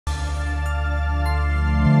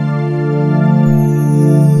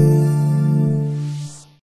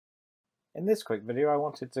this quick video I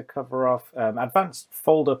wanted to cover off advanced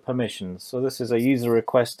folder permissions. So this is a user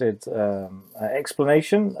requested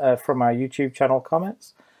explanation from our YouTube channel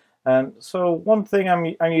comments. So one thing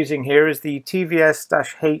I'm using here is the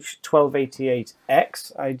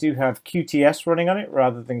TVS-H1288X. I do have QTS running on it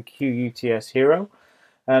rather than QUTS Hero.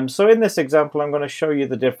 So in this example I'm going to show you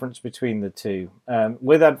the difference between the two,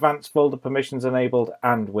 with advanced folder permissions enabled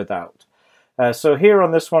and without. So here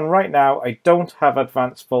on this one right now I don't have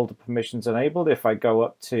advanced folder permissions enabled. If I go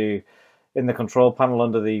up to in the control panel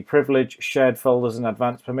under the privilege, shared folders and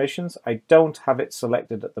advanced permissions, I don't have it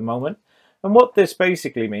selected at the moment. And what this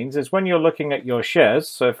basically means is when you're looking at your shares,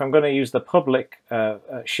 so if I'm going to use the public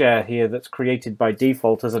share here that's created by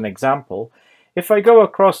default as an example, if I go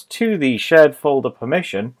across to the shared folder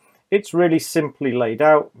permission, it's really simply laid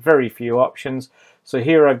out, very few options. So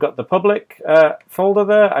here I've got the public folder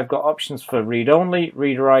there, I've got options for read-only,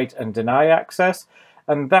 read-write and deny access,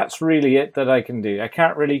 and that's really it that I can do. I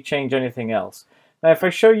can't really change anything else. Now if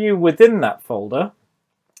I show you within that folder,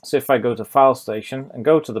 so if I go to File Station and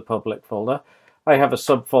go to the public folder, I have a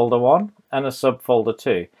subfolder 1 and a subfolder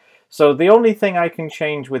 2. So the only thing I can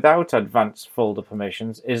change without advanced folder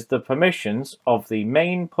permissions is the permissions of the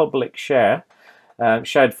main public shared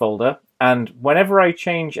folder, and whenever I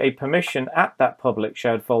change a permission at that public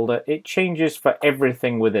shared folder, it changes for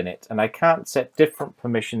everything within it, and I can't set different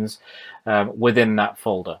permissions within that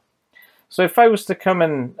folder. So if I was to come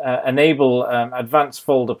and enable advanced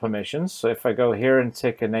folder permissions, so if I go here and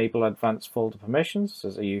tick enable advanced folder permissions,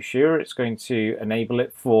 says are you sure? It's going to enable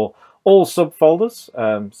it for all subfolders.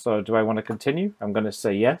 So do I want to continue? I'm going to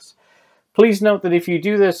say yes. Please note that if you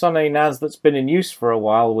do this on a NAS that's been in use for a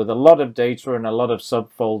while with a lot of data and a lot of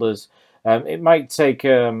subfolders, it might take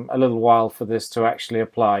a little while for this to actually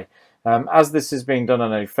apply. As this is being done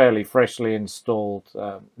on a fairly freshly installed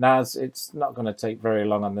NAS, it's not going to take very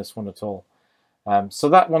long on this one at all. So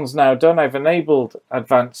that one's now done. I've enabled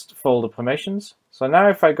advanced folder permissions. So now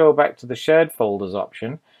if I go back to the shared folders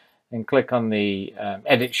option and click on the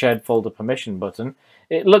edit shared folder permission button,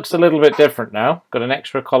 it looks a little bit different now. Got an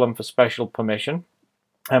extra column for special permission.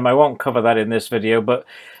 I won't cover that in this video, but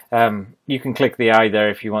you can click the eye there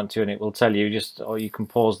if you want to and it will tell you, or you can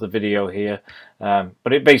pause the video here,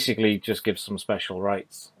 but it basically just gives some special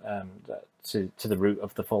rights to the root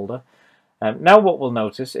of the folder. Now what we'll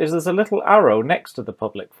notice is there's a little arrow next to the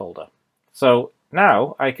public folder. So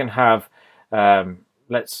now I can have,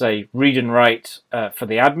 let's say, read and write for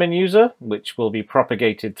the admin user, which will be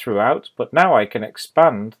propagated throughout, but now I can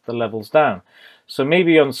expand the levels down. So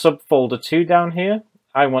maybe on subfolder 2 down here,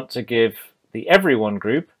 I want to give the everyone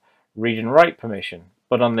group read and write permission.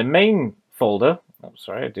 But on the main folder, oh,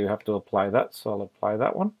 sorry, I do have to apply that, so I'll apply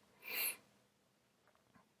that one.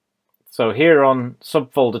 So here on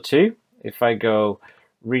subfolder 2, if I go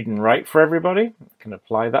read and write for everybody, I can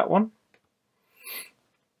apply that one.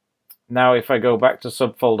 Now if I go back to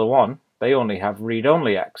subfolder 1, they only have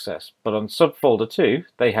read-only access, but on subfolder 2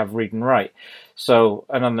 they have read and write. So,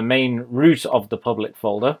 and on the main root of the public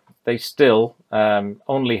folder, they still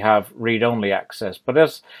only have read-only access. But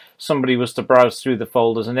as somebody was to browse through the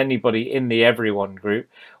folders and anybody in the everyone group,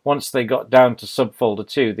 once they got down to subfolder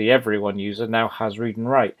 2, the everyone user now has read and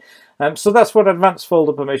write. So that's what advanced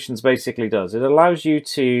folder permissions basically does. It allows you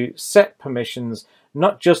to set permissions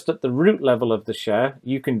not just at the root level of the share,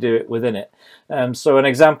 you can do it within it. So an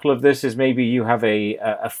example of this is maybe you have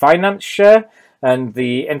a finance share and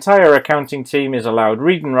the entire accounting team is allowed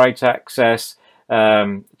read and write access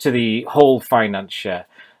to the whole finance share.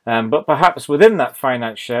 But perhaps within that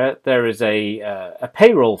finance share there is a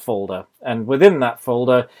payroll folder, and within that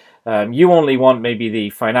folder you only want maybe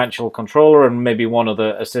the financial controller and maybe one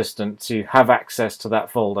other assistant to have access to that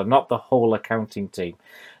folder, not the whole accounting team.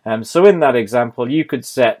 So in that example you could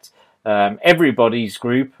set everybody's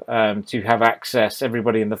group to have access,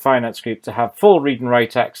 everybody in the finance group to have full read and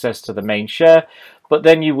write access to the main share, but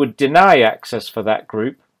then you would deny access for that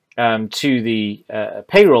group to the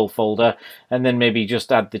payroll folder, and then maybe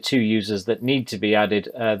just add the 2 users that need to be added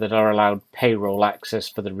that are allowed payroll access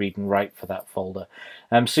for the read and write for that folder.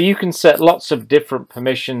 So you can set lots of different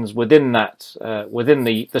permissions within that, within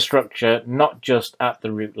the structure, not just at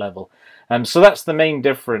the root level. So that's the main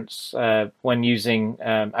difference when using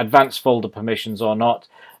advanced folder permissions or not,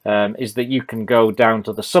 is that you can go down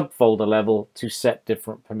to the subfolder level to set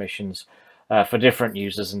different permissions for different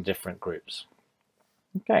users and different groups.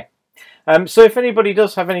 Okay, so if anybody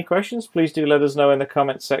does have any questions, please do let us know in the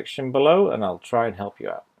comments section below and I'll try and help you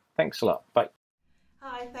out. Thanks a lot. Bye.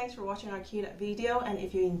 Hi, thanks for watching our QNAP video, and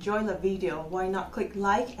if you enjoyed the video, why not click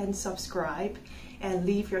like and subscribe and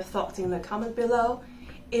leave your thoughts in the comment below.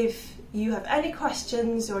 If you have any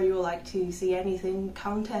questions or you would like to see anything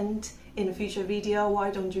content in a future video, why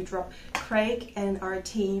don't you drop Craig and our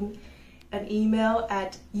team an email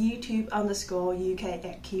at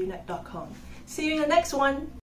youtube_uk@qnap.com. See you in the next one.